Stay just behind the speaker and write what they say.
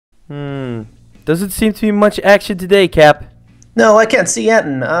Doesn't seem to be much action today, Cap. No, I can't see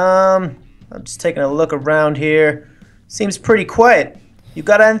anything. I'm just taking a look around here. Seems pretty quiet. You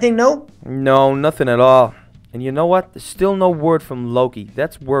got anything, no? No, nothing at all. And you know what? There's still no word from Loki.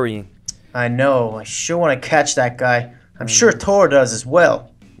 That's worrying. I know. I sure want to catch that guy. I'm sure Thor does as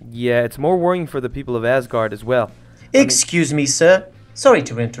well. Yeah, it's more worrying for the people of Asgard as well. Excuse me, sir. Sorry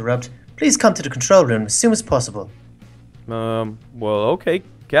to interrupt. Please come to the control room as soon as possible. Well, okay,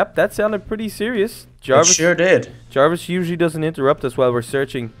 Cap. That sounded pretty serious. It sure did. Jarvis usually doesn't interrupt us while we're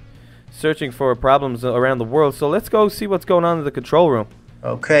searching for problems around the world. So let's go see what's going on in the control room.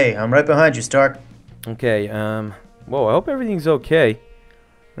 Okay, I'm right behind you, Stark. Okay, whoa, I hope everything's okay.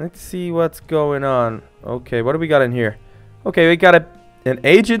 Let's see what's going on. Okay, what do we got in here? Okay, we got an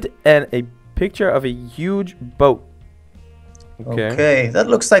agent and a picture of a huge boat. Okay, that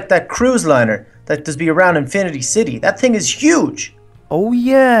looks like that cruise liner that does be around Infinity City. That thing is huge. Oh,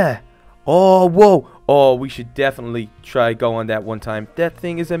 yeah. Oh, whoa. Oh, we should definitely try go on that one time. That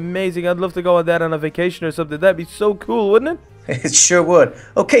thing is amazing. I'd love to go on that on a vacation or something. That'd be so cool, wouldn't it? It sure would.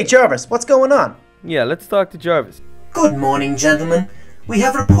 Okay, Jarvis, what's going on? Yeah, let's talk to Jarvis. Good morning, gentlemen. We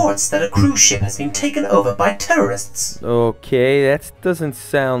have reports that a cruise ship has been taken over by terrorists. Okay, that doesn't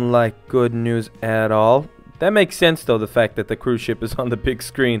sound like good news at all. That makes sense, though, the fact that the cruise ship is on the big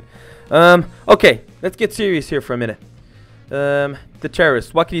screen. Okay, let's get serious here for a minute. The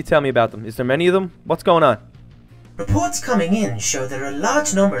terrorists, what can you tell me about them? Is there many of them? What's going on? Reports coming in show there are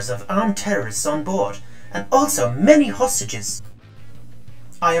large numbers of armed terrorists on board, and also many hostages.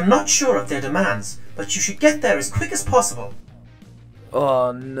 I am not sure of their demands, but you should get there as quick as possible.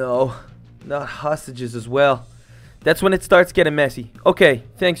 Oh, no. Not hostages as well. That's when it starts getting messy. Okay,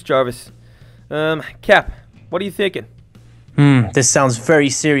 thanks, Jarvis. Cap, what are you thinking? This sounds very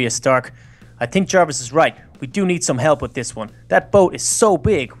serious, Stark. I think Jarvis is right. We do need some help with this one. That boat is so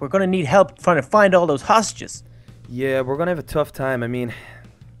big, we're gonna need help trying to find all those hostages. Yeah, we're gonna have a tough time. I mean,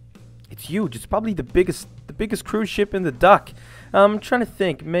 it's huge. It's probably the biggest cruise ship in the dock. I'm trying to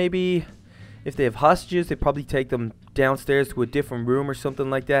think. Maybe if they have hostages, they probably take them downstairs to a different room or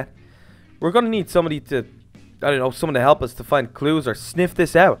something like that. We're gonna need somebody to, I don't know, someone to help us to find clues or sniff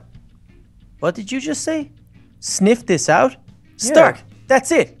this out. What did you just say? Sniff this out? Stark, Yeah.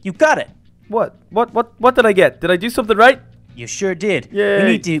 that's it. You got it. What did I get? Did I do something right? You sure did.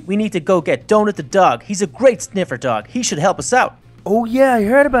 Yay. We need to go get Donut the dog. He's a great sniffer dog. He should help us out. Oh yeah, I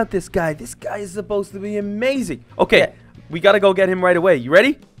heard about this guy. This guy is supposed to be amazing. Okay, Yeah. we gotta go get him right away. You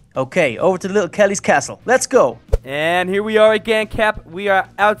ready? Okay, over to Little Kelly's castle. Let's go. And here we are again, Cap. We are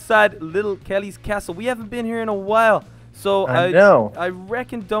outside Little Kelly's castle. We haven't been here in a while. So I know. I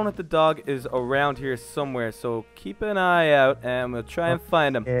reckon Donut the dog is around here somewhere. So keep an eye out and we'll try and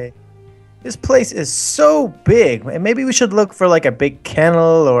find him. Okay. This place is so big. Maybe we should look for like a big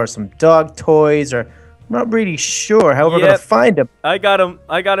kennel or some dog toys, or I'm not really sure how we're gonna find him. I got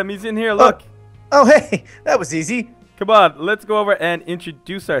him. He's in here. Look. Oh, hey, that was easy. Come on, let's go over and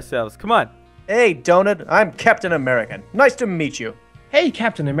introduce ourselves. Come on. Hey, Donut, I'm Captain American. Nice to meet you. Hey,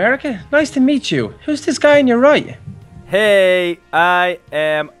 Captain America. Nice to meet you. Who's this guy on your right? Hey, I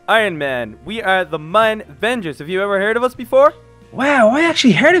am Iron Man. We are the MineVengers. Have you ever heard of us before? Wow, I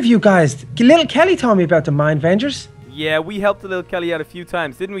actually heard of you guys. Little Kelly told me about the MineVengers. Yeah, we helped the little Kelly out a few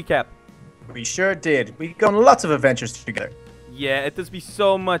times, didn't we, Cap? We sure did. We've gone on lots of adventures together. Yeah, it does be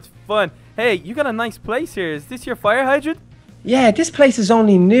so much fun. Hey, you got a nice place here. Is this your fire hydrant? Yeah, this place is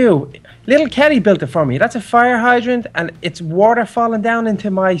only new. Little Kelly built it for me. That's a fire hydrant, and it's water falling down into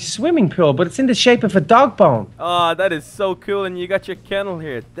my swimming pool, but it's in the shape of a dog bone. Oh, that is so cool, and you got your kennel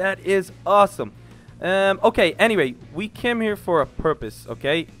here. That is awesome. Okay, anyway, we came here for a purpose,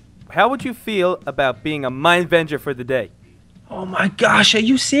 okay? How would you feel about being a MineVenger for the day? Oh my gosh, are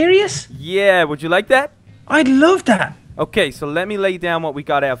you serious? Yeah, would you like that? I'd love that. Okay, so let me lay down what we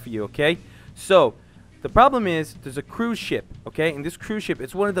got out for you, okay? So, the problem is, there's a cruise ship, okay? And this cruise ship,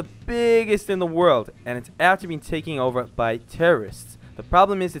 it's one of the biggest in the world, and it's after being taken over by terrorists. The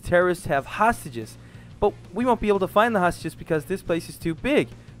problem is the terrorists have hostages, but we won't be able to find the hostages because this place is too big.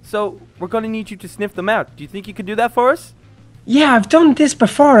 So, we're going to need you to sniff them out. Do you think you could do that for us? Yeah, I've done this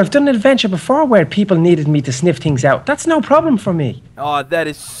before. I've done an adventure before where people needed me to sniff things out. That's no problem for me. Oh, that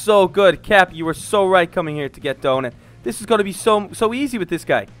is so good. Cap, you were so right coming here to get Donut. This is going to be so easy with this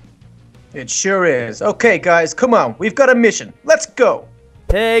guy. It sure is. Okay, guys, come on. We've got a mission. Let's go.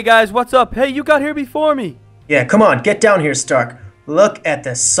 Hey, guys, what's up? Hey, you got here before me. Yeah, come on. Get down here, Stark. Look at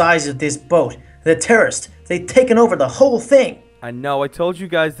the size of this boat. The terrorists, they've taken over the whole thing. I know. I told you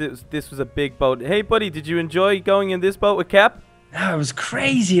guys this was a big boat. Hey, buddy, did you enjoy going in this boat with Cap? Oh, it was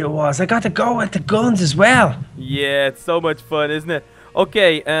crazy, it was. I got to go with the guns as well. Yeah, it's so much fun, isn't it?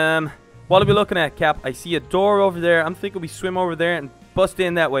 Okay, What are we looking at, Cap? I see a door over there. I'm thinking we swim over there and bust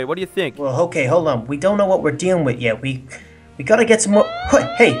in that way. What do you think? Well, okay, hold on. We don't know what we're dealing with yet. We gotta get some more...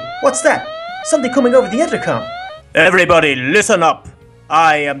 Hey, what's that? Something coming over the intercom. Everybody, listen up.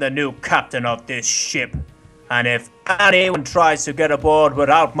 I am the new captain of this ship. And if anyone tries to get aboard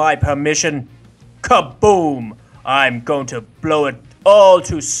without my permission, kaboom! I'm going to blow it all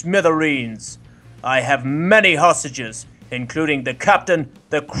to smithereens. I have many hostages, including the captain,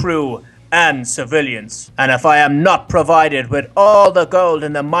 the crew, and civilians. And if I am not provided with all the gold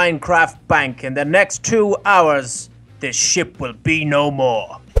in the Minecraft bank in the next 2 hours, this ship will be no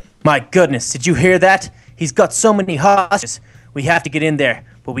more. My goodness, did you hear that? He's got so many hostages. We have to get in there,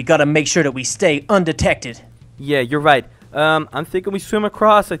 but we gotta make sure that we stay undetected. Yeah, you're right. I'm thinking we swim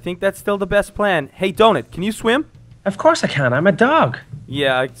across. I think that's still the best plan. Hey, Donut, can you swim? Of course I can. I'm a dog.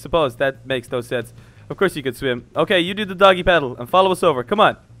 Yeah, I suppose that makes no sense. Of course you could swim. Okay, you do the doggy paddle and follow us over. Come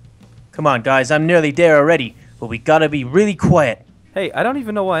on. Come on, guys, I'm nearly there already, but we gotta be really quiet. Hey, I don't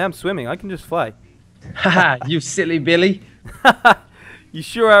even know why I'm swimming. I can just fly. Haha, you silly Billy. You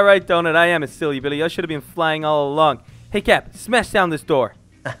sure are right, Donut. I am a silly Billy. I should have been flying all along. Hey, Cap, smash down this door.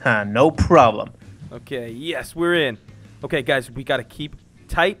 No problem. Okay, yes, we're in. Okay, guys, we got to keep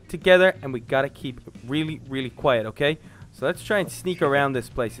tight together, and we got to keep really, really quiet, okay? So let's try and sneak around this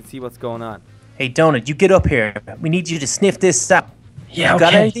place and see what's going on. Hey, Donut, you get up here. We need you to sniff this out. Yeah, You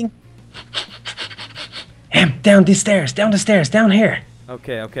got okay. anything? Down the stairs, down here.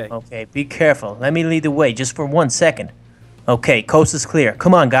 Okay, okay. Okay, be careful. Let me lead the way just for 1 second. Okay, coast is clear.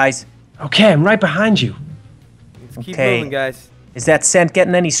 Come on, guys. Okay, I'm right behind you. Let's keep Okay. moving, guys. Is that scent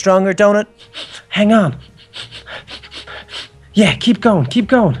getting any stronger, Donut? Hang on. Yeah, keep going.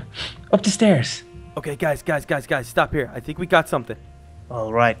 Up the stairs. Okay, guys, stop here. I think we got something.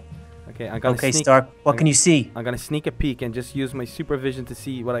 All right. Okay, I'm gonna Okay, sneak. Stark, what can you see? I'm gonna sneak a peek and just use my supervision to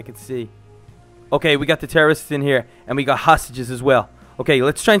see what I can see. Okay, we got the terrorists in here, and we got hostages as well. Okay,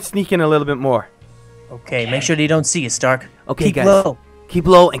 let's try and sneak in a little bit more. Okay, make sure they don't see you, Stark. Okay, Keep guys. low. Keep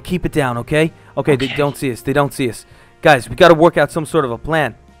low and keep it down, okay? Okay, they don't see us. Guys, we gotta work out some sort of a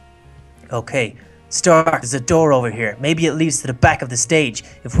plan. Okay, Stark, there's a door over here. Maybe it leads to the back of the stage.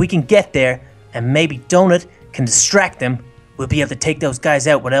 If we can get there, and maybe Donut can distract them, we'll be able to take those guys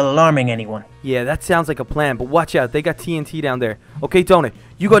out without alarming anyone. Yeah, that sounds like a plan, but watch out. They got TNT down there. Okay, Donut,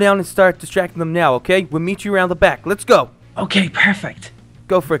 you go down and start distracting them now, okay? We'll meet you around the back. Let's go. Okay, perfect.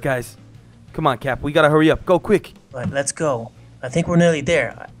 Go for it, guys. Come on, Cap. We gotta hurry up. Go quick. But let's go. I think we're nearly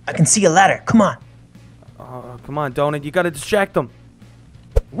there. I can see a ladder. Come on. Come on, Donut. You gotta distract them.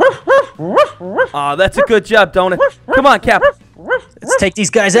 Oh, that's a good job, Donut. Come on, Cap. Let's take these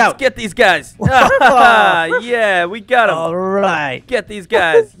guys Let's out. get these guys. Yeah, we got them. All right. Get these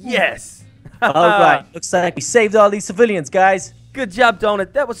guys. Yes. All right. Looks like we saved all these civilians, guys. Good job,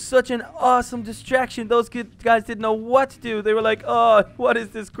 Donut. That was such an awesome distraction. Those guys didn't know what to do. They were like, oh, what is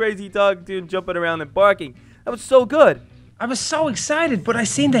this crazy dog doing jumping around and barking? That was so good. I was so excited, but I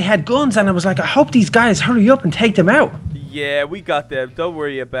seen they had guns, and I was like, I hope these guys hurry up and take them out. Yeah, we got them. Don't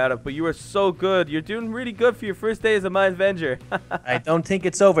worry about it. But you were so good. You're doing really good for your first day as a MineVenger. I don't think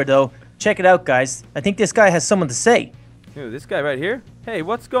it's over, though. Check it out, guys. I think this guy has something to say. Ooh, this guy right here. Hey,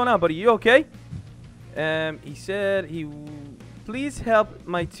 what's going on, buddy? You okay? He said please help.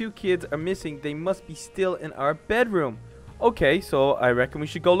 My 2 kids are missing. They must be still in our bedroom. Okay, so I reckon we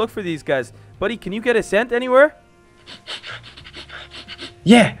should go look for these guys. Buddy, can you get a scent anywhere?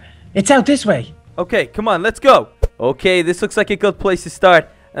 Yeah, it's out this way. Okay, come on, let's go. Okay, this looks like a good place to start.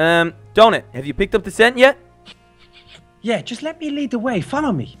 Donut, have you picked up the scent yet? Yeah, just let me lead the way.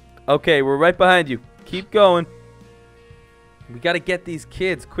 Follow me. Okay, we're right behind you. Keep going. We gotta get these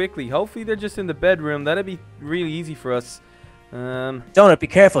kids quickly. Hopefully they're just in the bedroom. That'd be really easy for us. Donut, be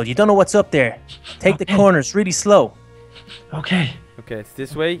careful. You don't know what's up there. Take the corners really slow. Okay. Okay, it's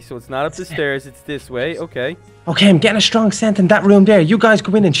this way, so it's not up the stairs. It's this way. Okay. Okay, I'm getting a strong scent in that room there. You guys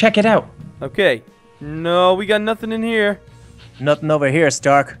go in and check it out. Okay. No, we got nothing in here. Nothing over here,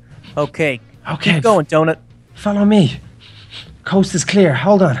 Stark. Okay. Okay. Keep going, Donut. Follow me. Coast is clear.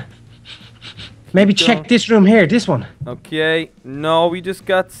 Hold on. Maybe check this room here. This one. Okay. No, we just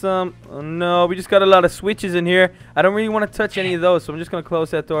got some. Oh, no, we just got a lot of switches in here. I don't really want to touch any of those, so I'm just going to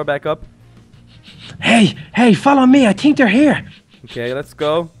close that door back up. Hey, follow me. I think they're here. Okay, let's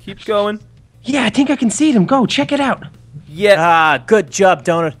go. Keep going. Yeah, I think I can see them. Go, check it out. Yeah. Ah, good job,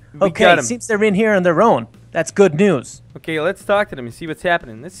 Donut. got Okay, 'em. seems they're in here on their own. That's good news. Okay, let's talk to them and see what's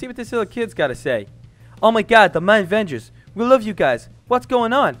happening. Let's see what this little kid's got to say. Oh my god, the MineVengers. We love you guys. What's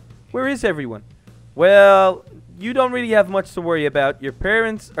going on? Where is everyone? Well, you don't really have much to worry about. Your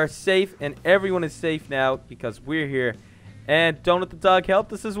parents are safe and everyone is safe now because we're here. And Donut the dog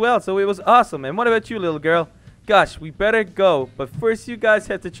helped us as well, so it was awesome. And what about you, little girl? Gosh, we better go. But first, you guys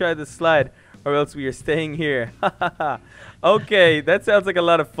have to try the slide, or else we are staying here. Okay, that sounds like a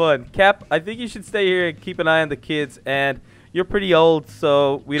lot of fun. Cap, I think you should stay here and keep an eye on the kids. And you're pretty old,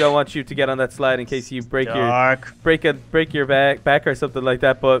 so we don't want you to get on that slide in case you break your back or something like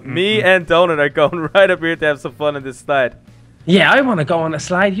that. But me and Donut are going right up here to have some fun on this slide. Yeah, I want to go on a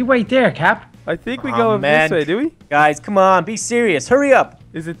slide. You wait there, Cap. I think we go this way, do we? Guys, come on, be serious. Hurry up.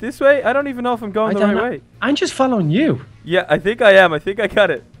 Is it this way? I don't even know if I'm going the right way. I'm just following you. Yeah, I think I am. I think I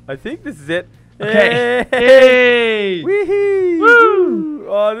got it. I think this is it. Okay. Hey! Wee-hee! Woo!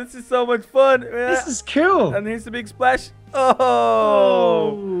 Oh, this is so much fun. This is cool. And here's the big splash.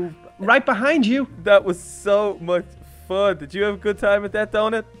 Oh! Right behind you. That was so much fun. Did you have a good time with that,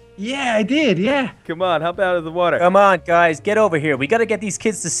 Donut? Yeah, I did, yeah. Come on, hop out of the water. Come on, guys, get over here. We gotta get these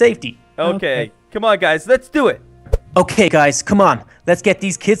kids to safety. Okay. Come on, guys, let's do it. Okay, guys, come on. Let's get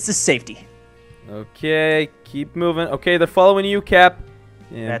these kids to safety. Okay, keep moving. Okay, they're following you, Cap.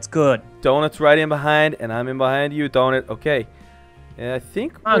 Yeah. That's good. Donut's right in behind, and I'm in behind you, Donut. Okay. I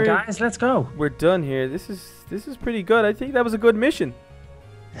think come on, guys, let's go. We're done here. This is pretty good. I think that was a good mission.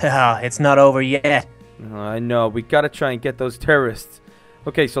 It's not over yet. I know. We gotta try and get those terrorists.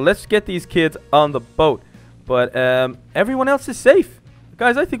 Okay, so let's get these kids on the boat. But everyone else is safe.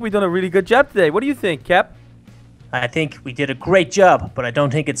 Guys, I think we've done a really good job today. What do you think, Cap? I think we did a great job, but I don't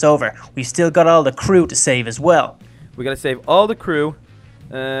think it's over. We still got all the crew to save as well. We gotta save all the crew.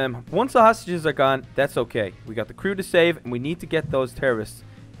 Once the hostages are gone, that's okay. We got the crew to save, and we need to get those terrorists.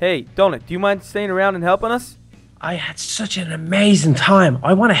 Hey, Donut, do you mind staying around and helping us? I had such an amazing time.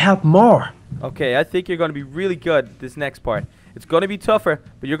 I want to help more. Okay, I think you're going to be really good this next part. It's going to be tougher,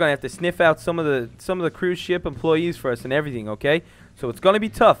 but you're going to have to sniff out some of the cruise ship employees for us and everything, okay? So it's going to be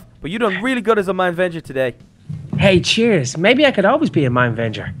tough, but you're doing really good as a MineVenger today. Hey, cheers. Maybe I could always be a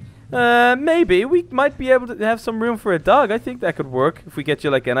MineVenger. Maybe. We might be able to have some room for a dog. I think that could work if we get you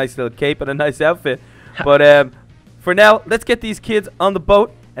like a nice little cape and a nice outfit. But for now, let's get these kids on the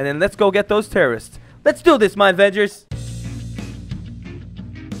boat, and then let's go get those terrorists. Let's do this, MineVengers.